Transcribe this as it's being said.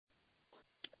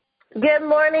Good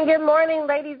morning,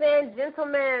 ladies and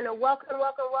gentlemen. Welcome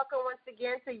once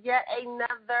again to yet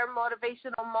another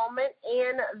motivational moment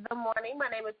in the morning. My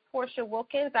name is Portia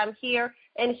Wilkins. I'm here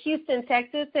in Houston,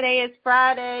 Texas. Today is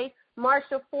Friday, March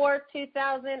the 4th,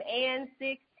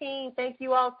 2016. Thank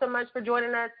you all so much for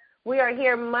joining us. We are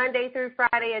here Monday through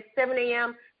Friday at 7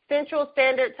 a.m. Central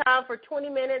Standard Time for 20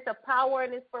 minutes of power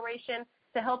and inspiration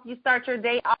to help you start your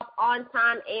day off on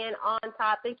time and on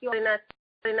top. Thank you all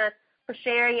for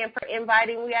sharing and for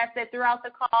inviting. We ask that throughout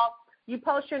the call, you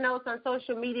post your notes on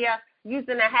social media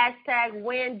using the hashtag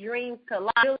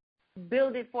WhenDreamsCollide.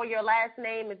 Build it for your last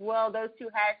name as well, those two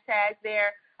hashtags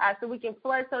there, so we can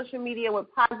flood social media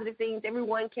with positive things.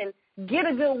 Everyone can get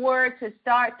a good word to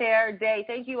start their day.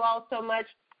 Thank you all so much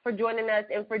for joining us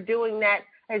and for doing that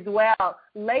as well.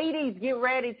 Ladies, get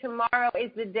ready. Tomorrow is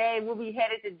the day. We'll be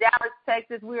headed to Dallas,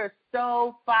 Texas. We are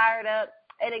so fired up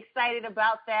and excited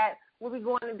about that. We'll be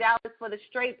going to Dallas for the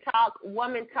Straight Talk,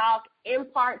 Woman Talk,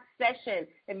 Impart session.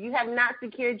 If you have not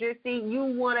secured your seat, you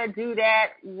want to do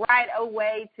that right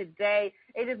away today.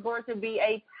 It is going to be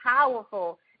a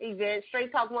powerful event.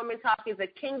 Straight Talk, Woman Talk is a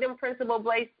kingdom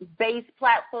principle-based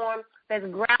platform that's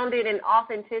grounded in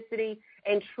authenticity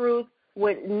and truth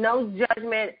with no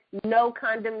judgment, no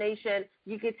condemnation.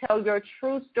 You can tell your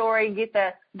true story, get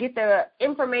the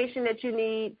information that you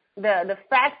need, the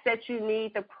facts that you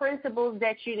need, the principles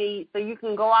that you need, so you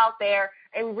can go out there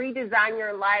and redesign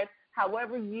your life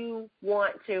however you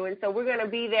want to. And so we're going to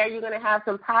be there. You're going to have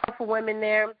some powerful women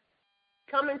there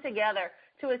coming together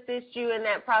to assist you in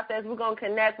that process. We're going to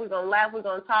connect. We're going to laugh. We're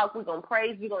going to talk. We're going to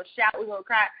praise. We're going to shout. We're going to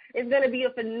cry. It's going to be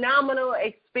a phenomenal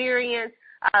experience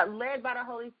led by the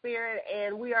Holy Spirit,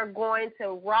 and we are going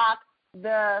to rock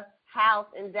the house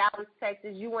in Dallas,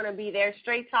 Texas. You want to be there.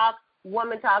 Straight Talk,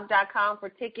 womantalk.com for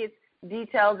tickets,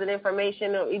 details, and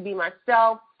information. It'll be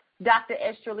myself, Dr.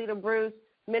 Estrelita Bruce,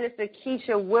 Minister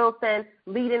Keisha Wilson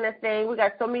leading the thing. We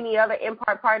got so many other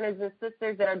Impart partners and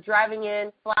sisters that are driving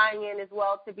in, flying in as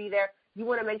well to be there. You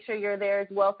want to make sure you're there as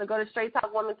well. So go to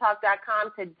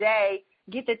straighttalkwomantalk.com today.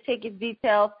 Get the tickets,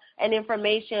 details, and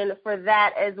information for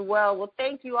that as well. Well,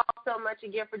 thank you all so much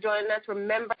again for joining us.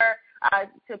 Remember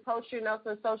to post your notes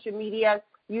on social media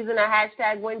using the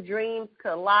hashtag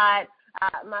WhenDreamsCollide.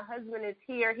 My husband is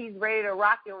here. He's ready to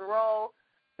rock and roll.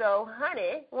 So,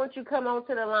 honey, won't you come on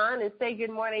to the line and say good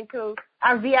morning to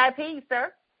our VIP,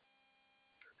 sir?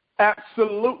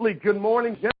 Absolutely. Good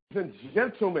morning, ladies and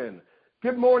gentlemen.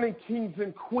 Good morning, kings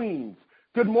and queens.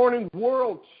 Good morning,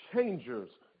 world changers.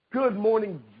 Good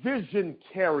morning, vision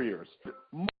carriers.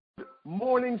 Good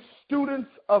morning, students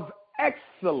of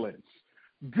excellence.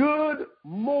 Good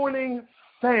morning,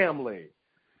 family.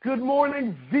 Good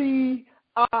morning, VIPs.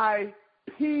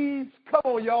 Come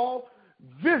on, y'all.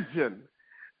 Vision,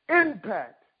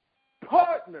 impact,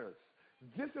 partners.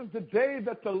 This is the day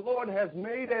that the Lord has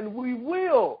made, and we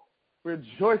will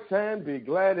rejoice and be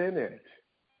glad in it.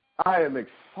 I am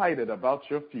excited about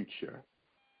your future.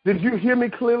 Did you hear me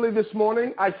clearly this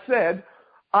morning? I said,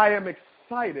 I am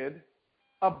excited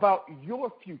about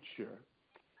your future.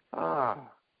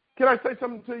 Can I say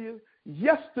something to you?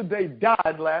 Yesterday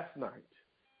died last night.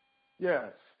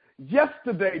 Yes,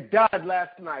 yesterday died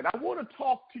last night. I want to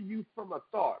talk to you from a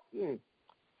thought.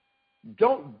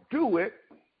 Don't do it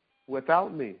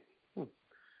without me.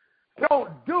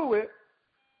 Don't do it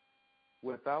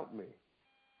without me.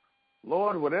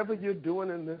 Lord, whatever you're doing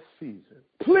in this season,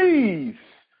 please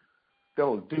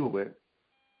don't do it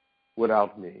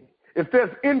without me. If there's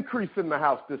increase in the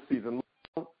house this season,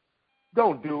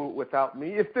 don't do it without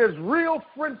me. If there's real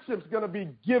friendships going to be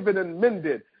given and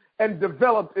mended and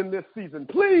developed in this season,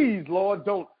 please, Lord,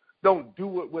 don't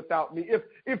do it without me.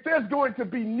 If there's going to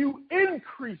be new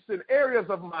increase in areas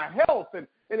of my health and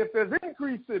if there's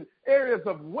increase in areas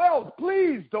of wealth,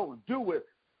 please don't do it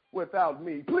without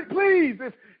me. Please,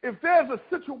 if there's a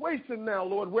situation now,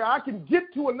 Lord, where I can get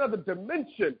to another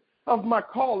dimension of my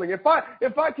calling, if I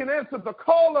can answer the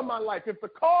call of my life, if the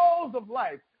calls of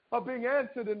life are being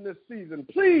answered in this season,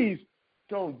 please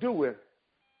don't do it.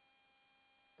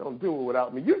 Don't do it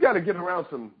without me. You've got to get around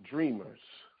some dreamers.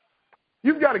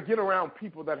 You've got to get around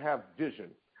people that have vision.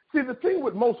 See, the thing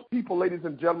with most people, ladies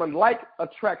and gentlemen, like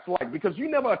attracts like, because you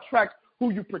never attract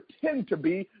who you pretend to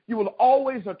be. You will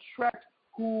always attract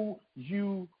who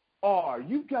you are.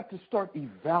 You've got to start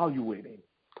evaluating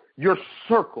your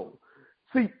circle.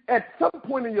 See, at some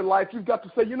point in your life, you've got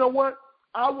to say, you know what?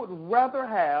 I would rather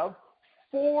have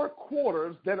 4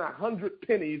 quarters than 100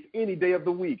 pennies any day of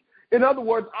the week. In other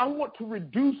words, I want to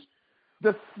reduce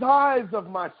the size of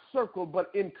my circle but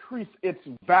increase its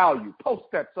value. Post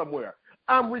that somewhere.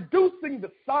 I'm reducing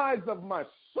the size of my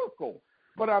circle,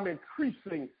 but I'm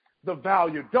increasing the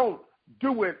value. Don't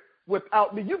do it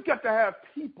without me. You've got to have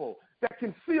people that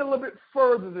can see a little bit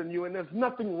further than you, and there's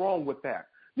nothing wrong with that.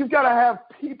 You've got to have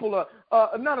people,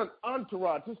 not an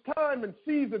entourage. It's time and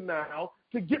season now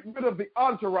to get rid of the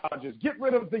entourages, get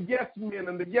rid of the yes men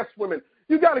and the yes women.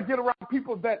 You got to get around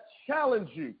people that challenge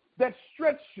you, that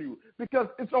stretch you, because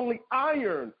it's only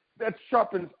iron that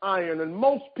sharpens iron. And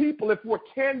most people, if we're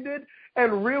candid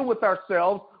and real with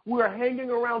ourselves, we're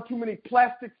hanging around too many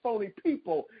plastic, phony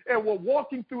people, and we're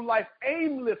walking through life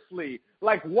aimlessly,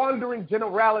 like wandering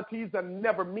generalities and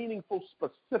never meaningful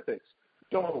specifics.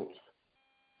 Don't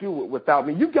do it without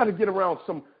me. You've got to get around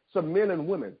some men and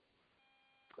women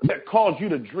that cause you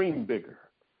to dream bigger.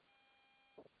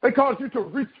 They cause you to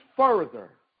reach further.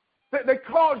 They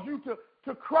cause you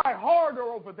to cry harder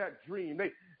over that dream.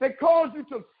 They cause you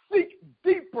to seek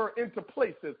deeper into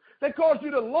places. They cause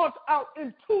you to launch out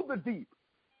into the deep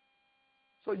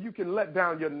so you can let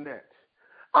down your net.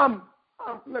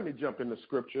 Let me jump into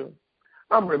scripture.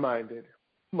 I'm reminded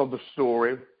of the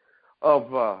story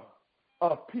of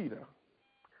Peter.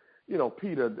 You know,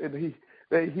 Peter,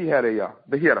 he had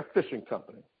a fishing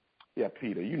company. Yeah,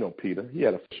 Peter, you know Peter. He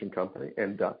had a fishing company,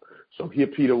 and so here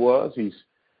Peter was.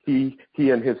 He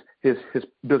and his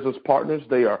business partners.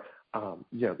 They are,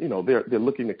 they're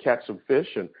looking to catch some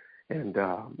fish, and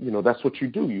that's what you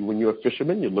do. When you're a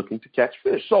fisherman, you're looking to catch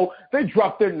fish. So they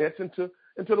drop their nets into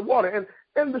the water,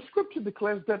 and the scripture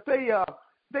declares that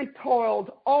they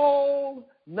toiled all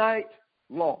night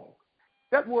long.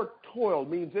 That word toil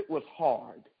means it was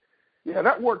hard. Yeah,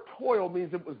 that word toil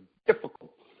means it was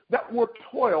difficult. That word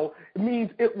toil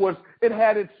means it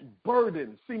had its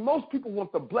burdens. See, most people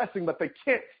want the blessing, but they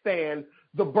can't stand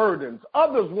the burdens.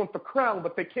 Others want the crown,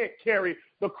 but they can't carry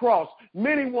the cross.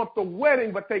 Many want the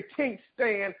wedding, but they can't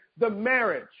stand the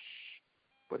marriage.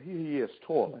 But here he is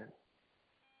toiling.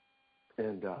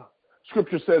 And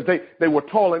scripture says they were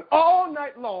toiling all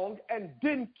night long and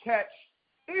didn't catch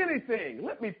anything.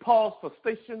 Let me pause for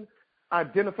station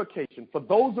identification. For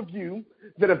those of you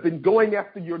that have been going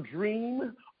after your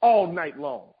dream all night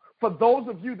long, for those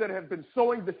of you that have been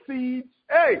sowing the seeds,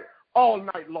 all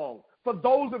night long, for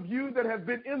those of you that have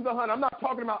been in the hunt, I'm not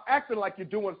talking about acting like you're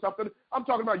doing something. I'm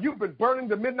talking about you've been burning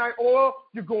the midnight oil,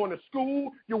 you're going to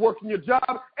school, you're working your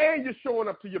job, and you're showing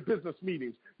up to your business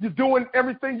meetings. You're doing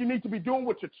everything you need to be doing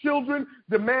with your children.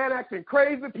 The man acting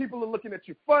crazy. People are looking at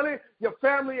you funny. Your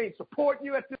family ain't supporting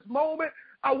you at this moment.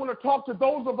 I want to talk to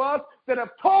those of us that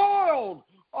have toiled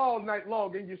all night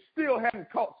long and you still haven't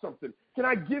caught something. Can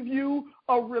I give you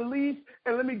a release,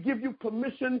 and let me give you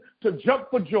permission to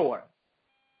jump for joy?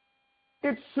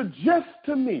 It suggests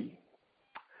to me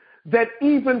that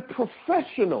even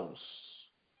professionals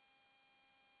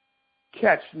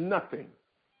catch nothing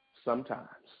sometimes.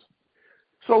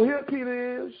 So here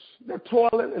Peter is, they're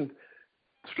toiling, and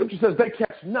scripture says they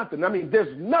catch nothing. I mean,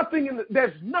 there's nothing.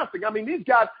 I mean, these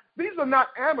guys, these are not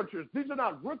amateurs. These are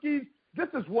not rookies. This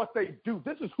is what they do.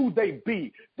 This is who they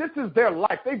be. This is their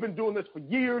life. They've been doing this for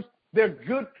years. They're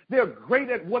good. They're great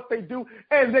at what they do,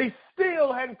 and they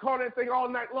still hadn't caught anything all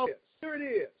night long. Here it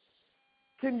is.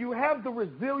 Can you have the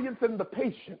resilience and the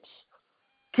patience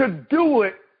to do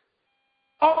it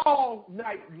all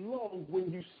night long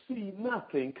when you see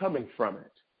nothing coming from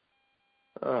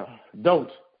it?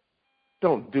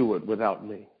 Don't do it without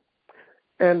me.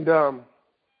 And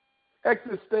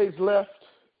exit stage left,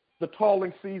 the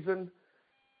toiling season.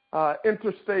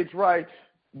 Enter stage right,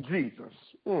 Jesus.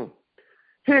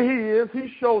 Here he is.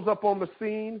 He shows up on the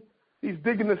scene. He's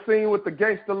digging the scene with the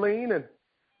gangster lean, and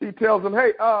he tells him,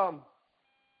 hey,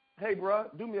 bro,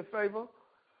 do me a favor.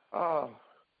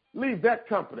 Leave that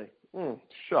company.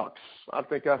 Shucks. I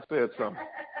think I said something.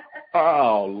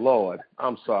 Oh, Lord.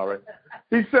 I'm sorry.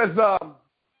 He says,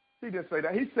 he didn't say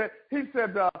that. He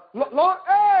said, launch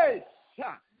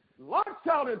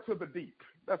out into the deep.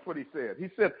 That's what he said. He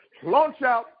said, launch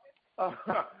out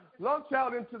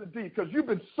into the deep, because you've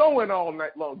been sowing all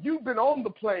night long. You've been on the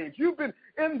planes. You've been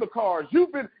in the cars.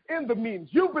 You've been in the meetings.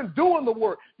 You've been doing the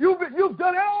work. You've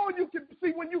done all you can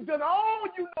see. When you've done all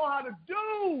you know how to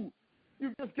do,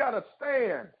 you just got to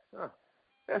stand.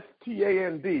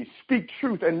 STAND, speak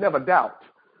truth and never doubt.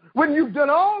 When you've done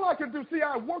all I can do, see,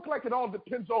 I work like it all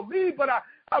depends on me, but I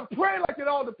pray like it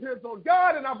all depends on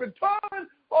God, and I've been trying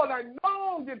all night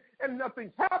long, and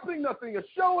nothing's happening, nothing is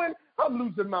showing. I'm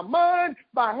losing my mind.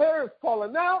 My hair is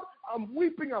falling out. I'm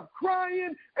weeping. I'm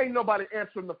crying. Ain't nobody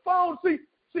answering the phone. See,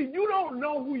 you don't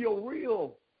know who your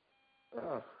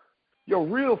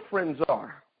real friends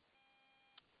are.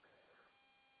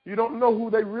 You don't know who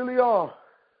they really are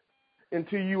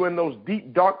until you're in those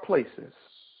deep, dark places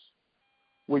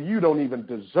where you don't even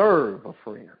deserve a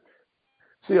friend.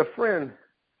 See, a friend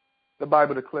the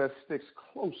Bible declares, sticks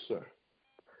closer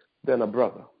than a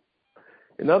brother.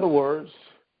 In other words,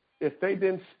 if they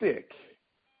didn't stick,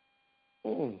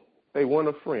 they weren't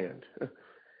a friend.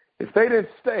 If they didn't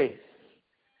stay,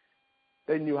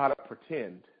 they knew how to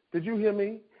pretend. Did you hear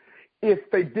me? If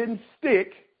they didn't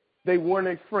stick, they weren't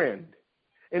a friend.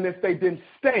 And if they didn't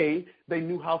stay, they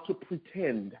knew how to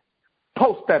pretend.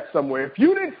 Post that somewhere. If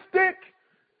you didn't stick,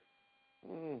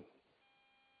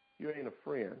 you ain't a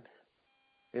friend.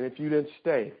 And if you didn't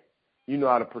stay, you know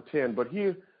how to pretend. But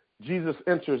here, Jesus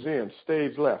enters in,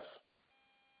 stage left.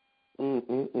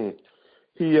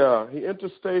 He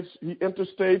enters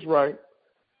stage right,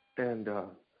 and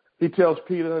he tells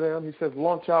Peter and them, he says,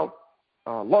 launch out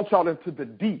into the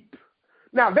deep.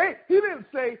 Now he didn't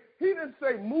say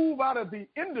move out of the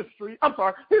industry. I'm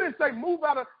sorry, he said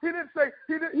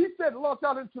launch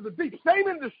out into the deep. Same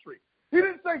industry. He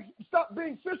didn't say stop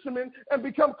being fishermen and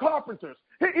become carpenters.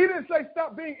 He didn't say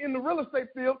stop being in the real estate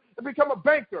field and become a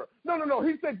banker. No.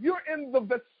 He said you're in the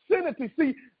vicinity.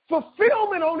 See,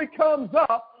 fulfillment only comes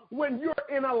up when you're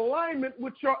in alignment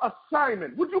with your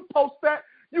assignment. Would you post that?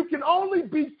 You can only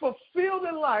be fulfilled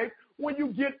in life when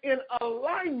you get in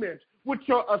alignment with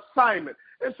your assignment.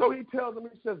 And so he tells them,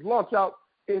 he says, launch out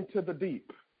into the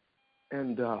deep.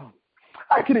 And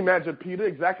I can imagine Peter,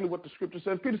 exactly what the scripture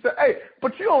says. Peter said, hey,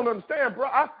 but you don't understand, bro.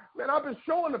 I've been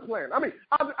showing the plan. I mean,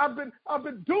 I've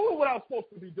been doing what I was supposed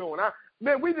to be doing.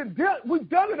 We've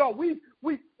done it all. We've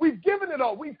given it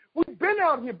all. We've been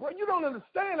out here, bro. You don't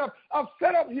understand. I've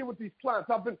set up here with these clients.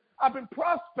 I've been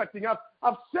prospecting.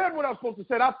 I've said what I was supposed to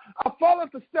say. I've followed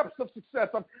the steps of success.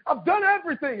 I've done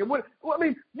everything. And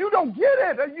you don't get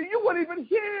it. You weren't even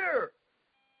here.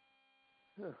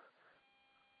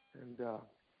 And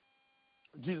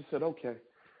Jesus said, okay,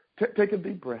 take a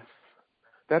deep breath.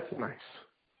 That's nice.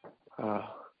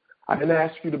 I didn't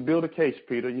ask you to build a case,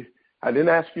 Peter. I didn't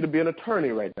ask you to be an attorney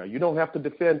right now. You don't have to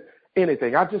defend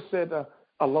anything. I just said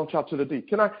I'll launch out to the deep.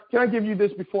 Can I give you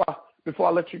this before I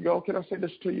let you go? Can I say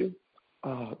this to you?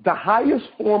 The highest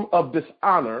form of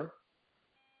dishonor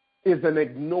is an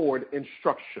ignored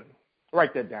instruction.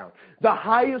 Write that down. The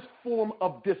highest form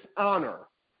of dishonor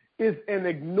is an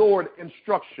ignored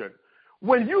instruction.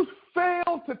 When you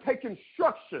fail to take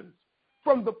instructions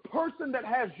from the person that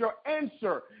has your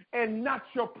answer and not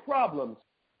your problems,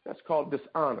 that's called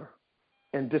dishonor.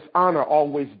 And dishonor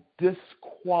always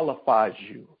disqualifies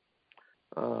you.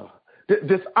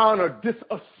 Dishonor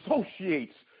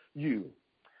disassociates you.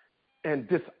 And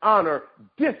dishonor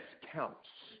discounts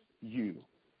you.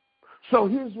 So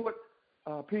here's what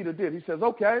Peter did. He says,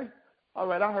 okay, all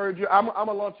right, I heard you. I'm going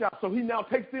to launch out. So he now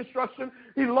takes the instruction.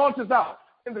 He launches out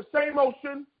in the same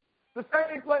ocean, the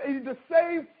same place, the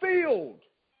same field.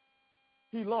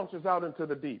 He launches out into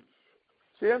the deep.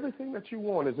 See, everything that you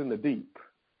want is in the deep.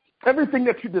 Everything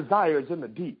that you desire is in the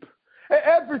deep.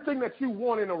 Everything that you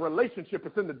want in a relationship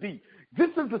is in the deep. This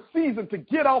is the season to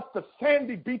get off the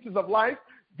sandy beaches of life.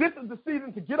 This is the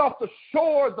season to get off the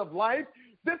shores of life.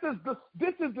 This is the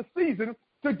season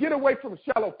to get away from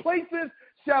shallow places,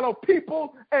 shallow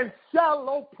people, and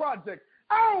shallow projects.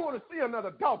 I don't want to see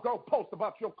another doggone post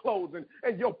about your clothes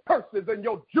and your purses and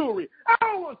your jewelry. I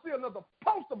don't want to see another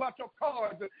post about your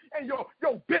cars and your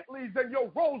Bentleys and your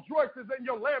Rolls Royces and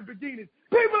your Lamborghinis.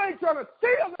 People ain't trying to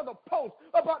see another post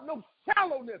about no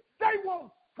shallowness. They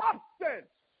want substance.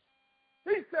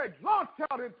 He said, launch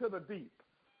out into the deep.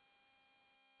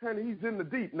 And he's in the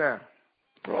deep now.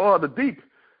 Oh, the deep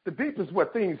is where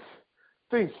things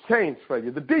change for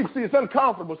you. The deep, see, it's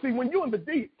uncomfortable. See, when you're in the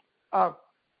deep,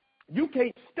 you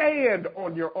can't stand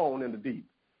on your own in the deep.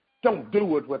 Don't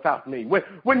do it without me.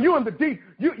 When you're in the deep,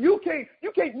 you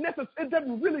can't necessarily, it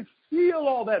doesn't really feel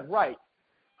all that right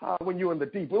when you're in the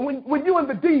deep. When you're in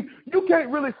the deep, you can't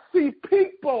really see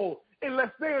people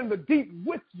unless they're in the deep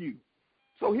with you.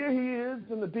 So here he is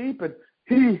in the deep, and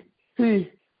he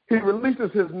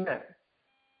releases his net.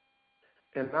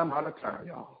 And I'm out of time,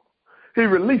 y'all. He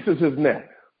releases his net.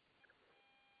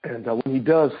 And when he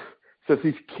does, says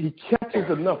he catches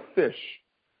enough fish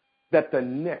that the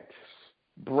net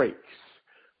breaks.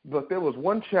 But there was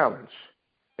one challenge,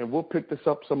 and we'll pick this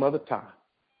up some other time.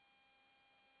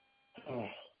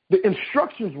 The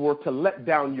instructions were to let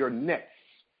down your nets.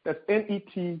 That's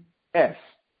N-E-T-S.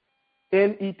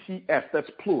 N-E-T-S, that's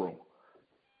plural.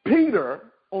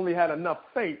 Peter only had enough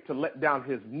faith to let down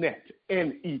his net,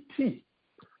 N-E-T.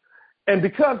 And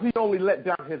because he only let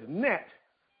down his net,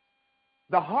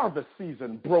 the harvest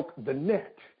season broke the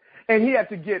net. And he had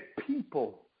to get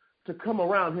people to come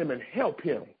around him and help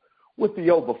him with the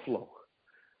overflow.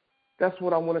 That's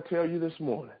what I want to tell you this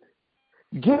morning.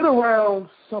 Get around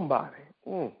somebody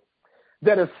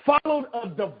that has followed a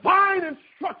divine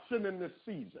instruction production in this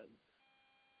season.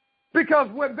 Because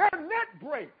when that net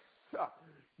breaks,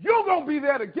 you're going to be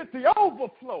there to get the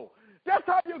overflow. That's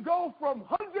how you go from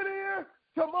hundredaire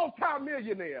to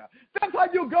multimillionaire. That's how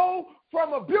you go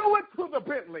from a Buick to the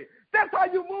Bentley. That's how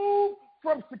you move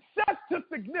from success to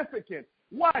significance.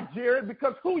 Why, Jared?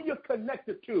 Because who you're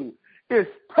connected to is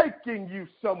taking you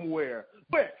somewhere.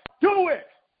 But do it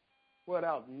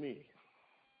without me.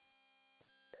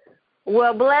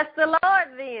 Well, bless the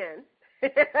Lord then.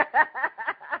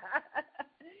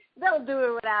 Don't do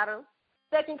it without him.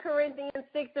 2 Corinthians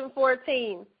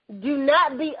 6:14. Do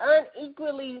not be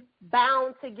unequally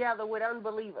bound together with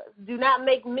unbelievers. Do not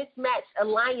make mismatched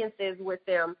alliances with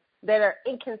them that are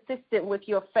inconsistent with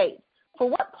your faith. For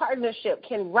what partnership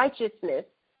can righteousness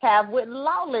have with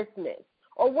lawlessness?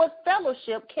 Or what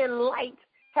fellowship can light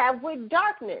have with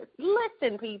darkness?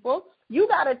 Listen, people, you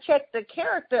got to check the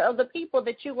character of the people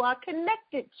that you are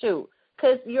connected to,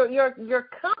 because your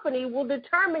company will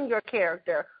determine your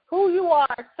character. Who you are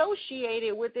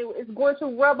associated with is going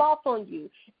to rub off on you.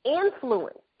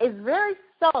 Influence is very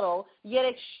subtle, yet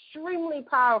extremely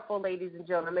powerful, ladies and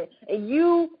gentlemen. And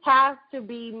you have to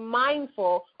be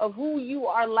mindful of who you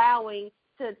are allowing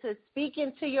to speak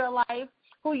into your life,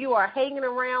 who you are hanging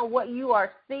around, what you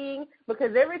are seeing,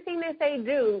 because everything that they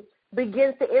do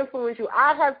begins to influence you.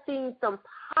 I have seen some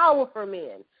powerful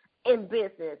men in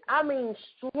business. I mean,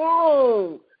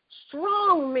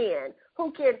 strong men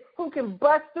who can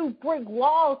bust through brick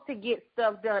walls to get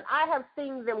stuff done. I have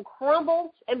seen them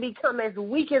crumble and become as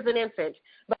weak as an infant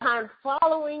behind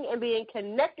following and being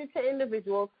connected to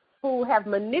individuals who have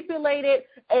manipulated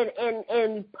and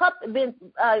been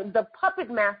the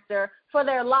puppet master for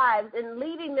their lives and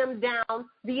leading them down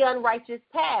the unrighteous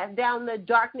path, down the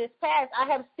darkness path. I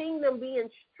have seen them being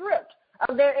stripped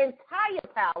of their entire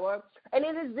power, and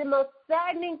it is the most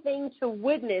saddening thing to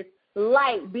witness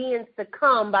light being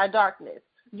succumbed by darkness.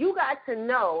 You got to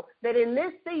know that in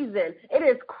this season, it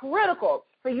is critical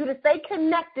for you to stay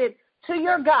connected to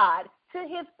your God, to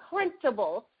his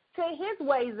principles, to his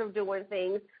ways of doing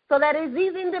things, so that as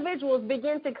these individuals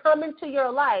begin to come into your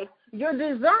life, your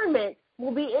discernment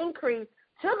will be increased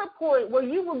to the point where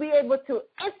you will be able to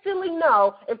instantly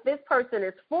know if this person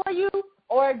is for you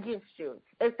or against you,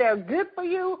 if they're good for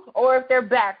you or if they're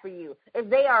bad for you, if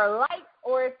they are light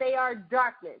or if they are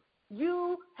darkness.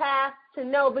 You have to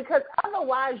know, because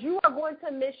otherwise you are going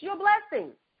to miss your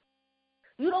blessings.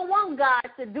 You don't want God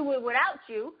to do it without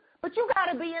you, but you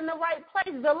got to be in the right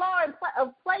place. The law of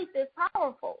place is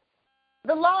powerful.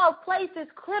 The law of place is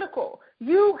critical.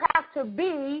 You have to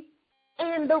be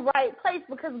in the right place,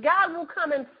 because God will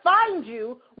come and find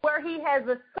you where he has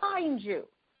assigned you.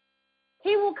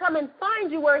 He will come and find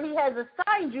you where he has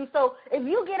assigned you. So if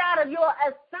you get out of your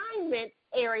assignment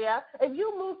area, if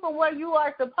you move from where you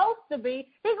are supposed to be,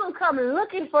 he's going to come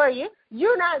looking for you.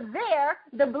 You're not there.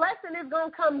 The blessing is going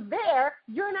to come there.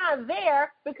 You're not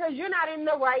there because you're not in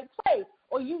the right place,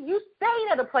 or you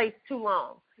stayed at a place too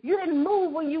long. You didn't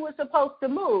move when you were supposed to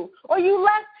move, or you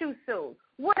left too soon.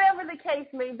 Whatever the case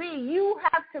may be, you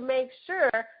have to make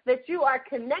sure that you are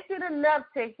connected enough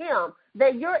to him,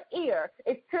 that your ear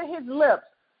is to his lips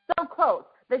so close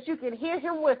that you can hear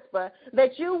him whisper,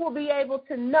 that you will be able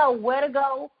to know where to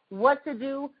go, what to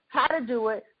do, how to do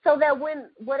it, so that when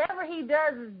whatever he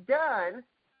does is done,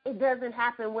 it doesn't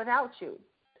happen without you.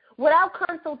 Without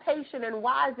consultation and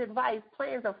wise advice,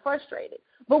 plans are frustrated.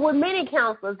 But with many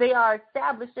counselors, they are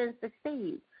established and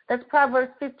succeed. That's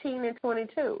Proverbs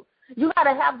 15:22. You got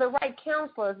to have the right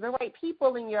counselors, the right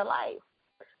people in your life,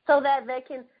 so that they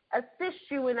can assist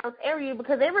you in those areas,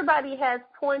 because everybody has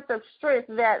points of strength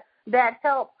that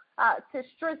help to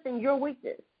strengthen your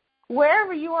weakness.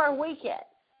 Wherever you are weak at,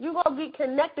 you're going to get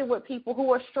connected with people who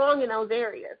are strong in those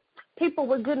areas, people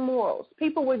with good morals,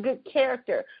 people with good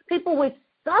character, people with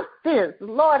substance.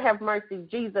 Lord have mercy,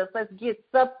 Jesus. Let's get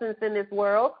substance in this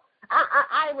world.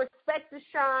 I respect the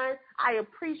shine. I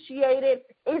appreciate it.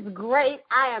 It's great.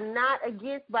 I am not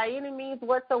against by any means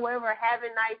whatsoever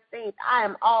having nice things. I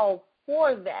am all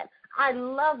for that. I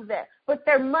love that. But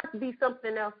there must be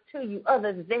something else to you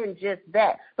other than just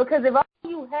that. Because if all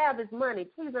you have is money,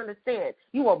 please understand,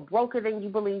 you are broker than you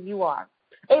believe you are.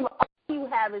 If all you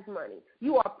have is money,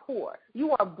 you are poor.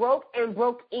 You are broke and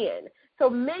broke in. So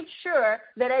make sure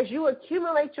that as you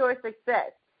accumulate your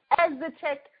success, as the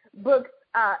checkbook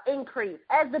increase,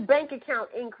 as the bank account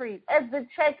increase, as the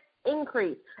check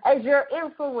increase, as your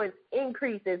influence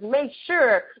increases, make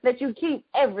sure that you keep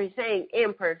everything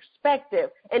in perspective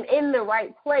and in the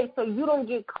right place, so you don't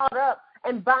get caught up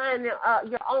in buying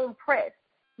your own press.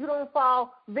 You don't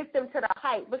fall victim to the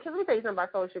hype. Because let me tell you something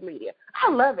about social media.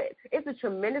 I love it. It's a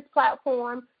tremendous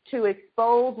platform to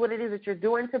expose what it is that you're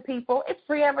doing to people. It's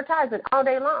free advertising all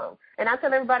day long. And I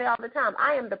tell everybody all the time,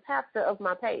 I am the pastor of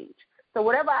my page. So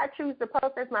whatever I choose to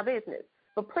post, that's my business.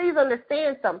 But please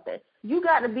understand something. You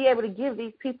got to be able to give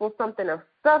these people something of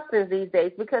substance these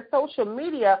days, because social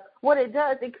media, what it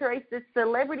does, it creates this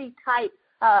celebrity type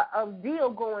of deal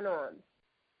going on.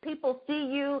 People see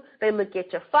you, they look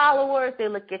at your followers, they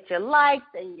look at your likes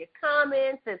and your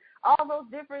comments and all those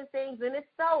different things, and it's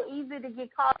so easy to get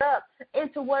caught up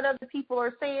into what other people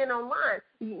are saying online.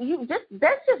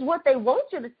 That's just what they want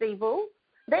you to see, boo.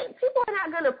 People are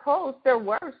not going to post their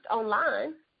worst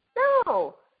online.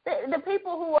 No. The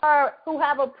people who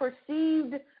have a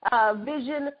perceived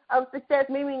vision of success,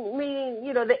 meaning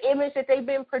the image that they've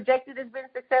been projected as being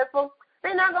successful,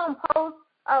 they're not going to post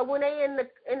when they in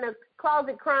the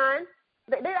closet crying.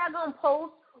 They're not going to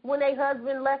post when their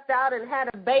husband left out and had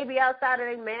a baby outside of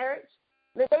their marriage.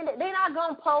 They're not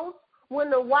going to post when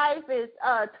the wife is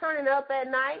turning up at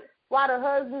night while the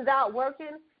husband's out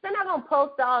working. They're not going to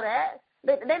post all that.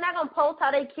 They're not going to post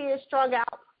how their kids strung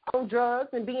out on drugs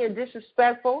and being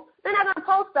disrespectful. They're not going to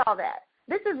post all that.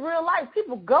 This is real life.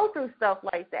 People go through stuff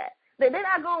like that. They're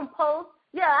not going to post,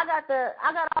 I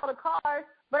got all the cars,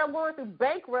 but I'm going through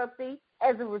bankruptcy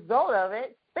as a result of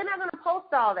it. They're not going to post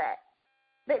all that.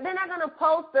 They're not going to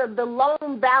post the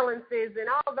loan balances and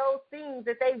all those things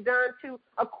that they've done to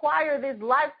acquire this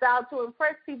lifestyle to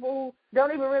impress people who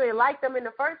don't even really like them in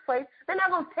the first place. They're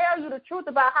not going to tell you the truth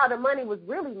about how the money was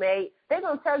really made. They're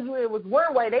going to tell you it was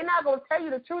one way. They're not going to tell you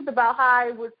the truth about how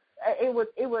it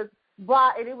was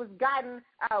bought and it was gotten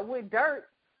with dirt,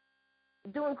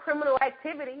 doing criminal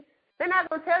activity. They're not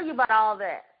going to tell you about all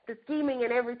that, the scheming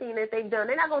and everything that they've done.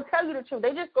 They're not going to tell you the truth.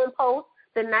 They're just going to post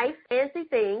the nice, fancy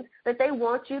things that they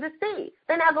want you to see.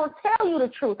 They're not going to tell you the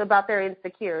truth about their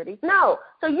insecurities. No.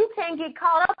 So you can't get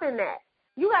caught up in that.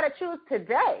 You got to choose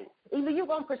today. Either you're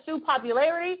going to pursue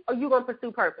popularity or you're going to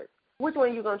pursue purpose. Which one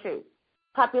are you going to choose?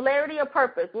 Popularity or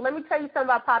purpose? Well, let me tell you something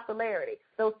about popularity.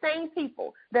 Those same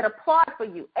people that applaud for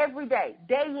you every day,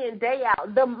 day in, day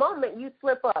out, the moment you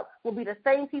slip up will be the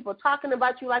same people talking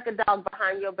about you like a dog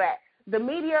behind your back. The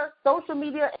media, social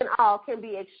media, and all can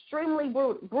be extremely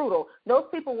brutal. Those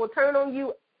people will turn on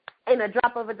you in a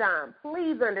drop of a dime.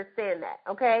 Please understand that,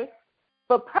 okay?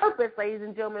 But purpose, ladies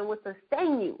and gentlemen, will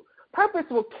sustain you. Purpose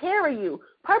will carry you.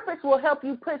 Purpose will help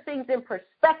you put things in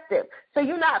perspective so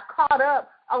you're not caught up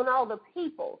on all the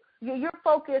people. You're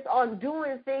focused on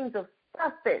doing things of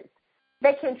substance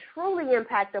that can truly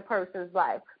impact a person's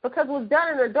life, because what's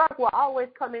done in the dark will always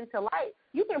come into light.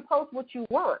 You can post what you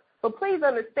want, but please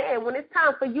understand, when it's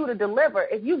time for you to deliver,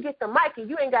 if you get the mic and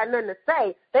you ain't got nothing to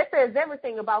say, that says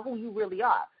everything about who you really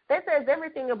are. That says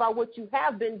everything about what you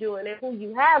have been doing and who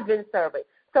you have been serving.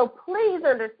 So please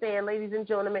understand, ladies and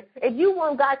gentlemen, if you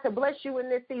want God to bless you in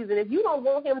this season, if you don't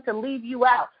want him to leave you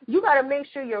out, you got to make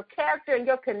sure your character and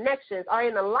your connections are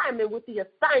in alignment with the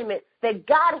assignment that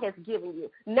God has given you.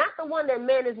 Not the one that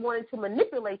man is wanting to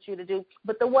manipulate you to do,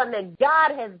 but the one that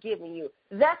God has given you.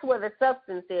 That's where the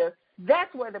substance is.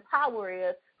 That's where the power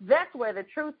is. That's where the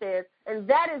truth is. And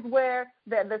that is where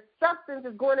the substance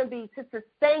is going to be to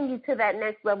sustain you to that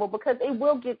next level, because it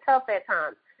will get tough at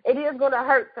times. It is going to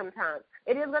hurt sometimes.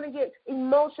 It is going to get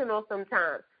emotional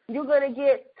sometimes. You're going to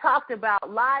get talked about,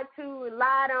 lied to and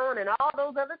lied on and all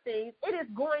those other things. It is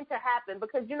going to happen,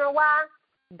 because you know why?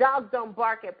 Dogs don't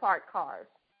bark at parked cars.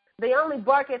 They only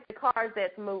bark at the cars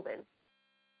that's moving.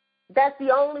 That's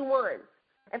the only one.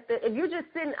 If you're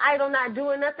just sitting idle, not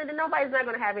doing nothing, then nobody's not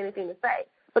going to have anything to say.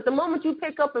 But the moment you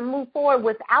pick up and move forward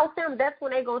without them, that's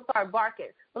when they're going to start barking.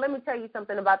 But let me tell you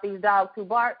something about these dogs who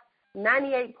bark.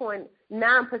 98.9%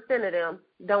 of them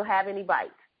don't have any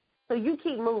bites. So you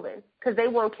keep moving, because they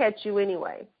won't catch you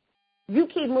anyway. You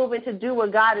keep moving to do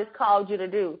what God has called you to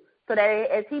do, so that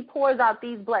as he pours out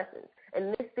these blessings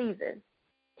in this season,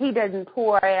 he doesn't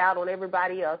pour it out on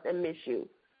everybody else and miss you.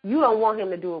 You don't want him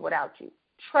to do it without you.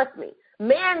 Trust me.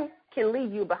 Man can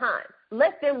leave you behind.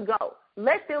 Let them go.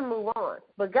 Let them move on.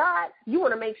 But God, you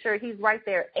want to make sure he's right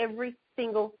there every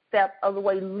single step of the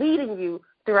way, leading you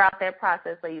throughout that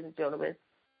process, ladies and gentlemen.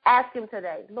 Ask him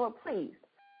today, Lord, please,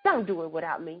 don't do it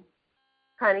without me.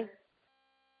 Honey?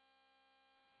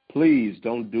 Please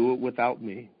don't do it without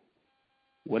me.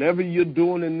 Whatever you're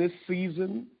doing in this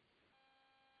season,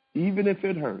 even if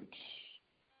it hurts,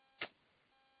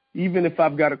 even if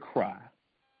I've got to cry,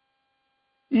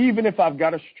 even if I've got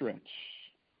to stretch,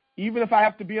 even if I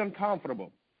have to be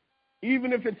uncomfortable,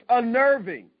 even if it's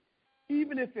unnerving,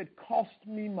 even if it costs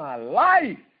me my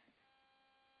life,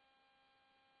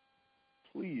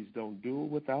 please don't do it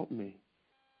without me.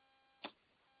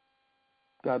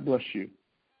 God bless you.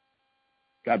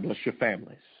 God bless your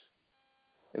families.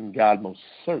 And God most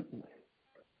certainly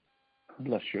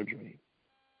bless your dream.